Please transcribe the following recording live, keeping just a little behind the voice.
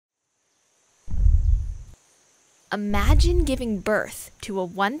Imagine giving birth to a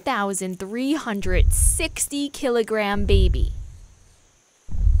 1,360 kilogram baby.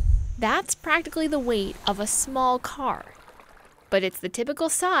 That's practically the weight of a small car, but it's the typical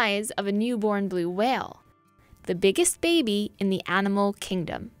size of a newborn blue whale, the biggest baby in the animal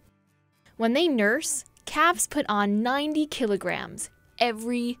kingdom. When they nurse, calves put on 90 kilograms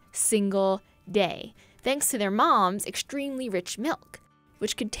every single day, thanks to their mom's extremely rich milk,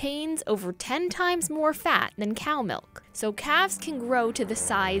 which contains over 10 times more fat than cow milk. So calves can grow to the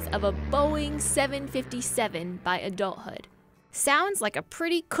size of a Boeing 757 by adulthood. Sounds like a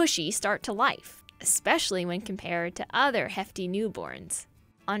pretty cushy start to life, especially when compared to other hefty newborns.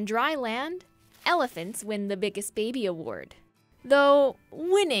 On dry land, elephants win the biggest baby award. Though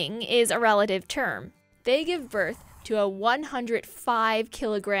winning is a relative term. They give birth to a 105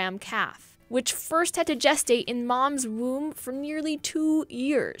 kilogram calf, which first had to gestate in mom's womb for nearly 2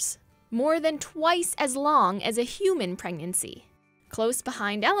 years, more than twice as long as a human pregnancy. Close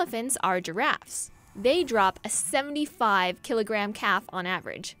behind elephants are giraffes. They drop a 75 kilogram calf on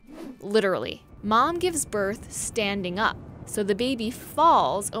average. Literally, mom gives birth standing up, so the baby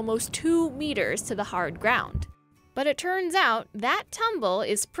falls almost 2 meters to the hard ground. But it turns out that tumble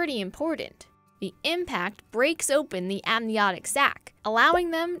is pretty important. The impact breaks open the amniotic sac,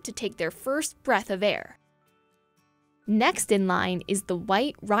 allowing them to take their first breath of air. Next in line is the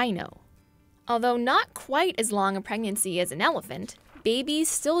white rhino. Although not quite as long a pregnancy as an elephant, babies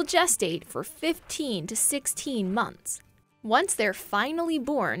still gestate for 15 to 16 months. Once they're finally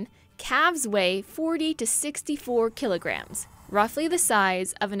born, calves weigh 40 to 64 kilograms, roughly the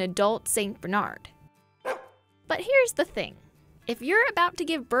size of an adult Saint Bernard. But here's the thing. If you're about to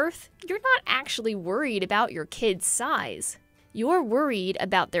give birth, you're not actually worried about your kid's size. You're worried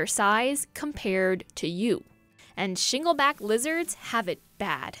about their size compared to you. And shingleback lizards have it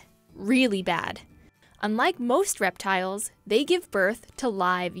bad, really bad. Unlike most reptiles, they give birth to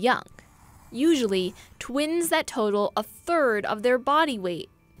live young, usually twins that total a third of their body weight.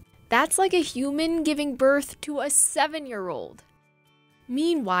 That's like a human giving birth to a 7-year-old.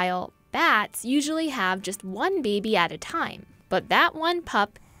 Meanwhile, bats usually have just one baby at a time. But that one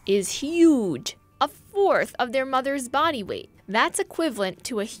pup is huge, a fourth of their mother's body weight. That's equivalent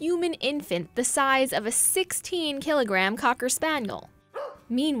to a human infant the size of a 16 kilogram Cocker Spaniel.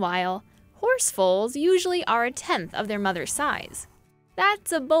 Meanwhile, horse foals usually are a tenth of their mother's size.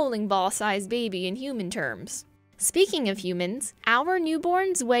 That's a bowling ball-sized baby in human terms. Speaking of humans, our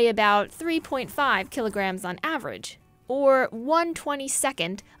newborns weigh about 3.5 kilograms on average, or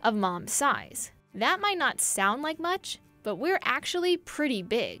 1/22nd of mom's size. That might not sound like much, but we're actually pretty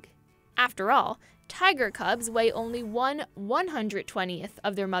big. After all, tiger cubs weigh only 1/120th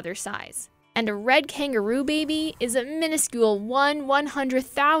of their mother's size. And a red kangaroo baby is a minuscule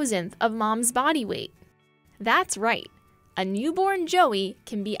 1/100,000th of mom's body weight. That's right, a newborn Joey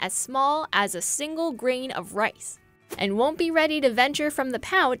can be as small as a single grain of rice, and won't be ready to venture from the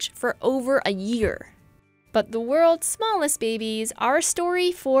pouch for over a year. But the world's smallest babies are a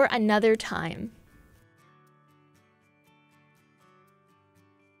story for another time.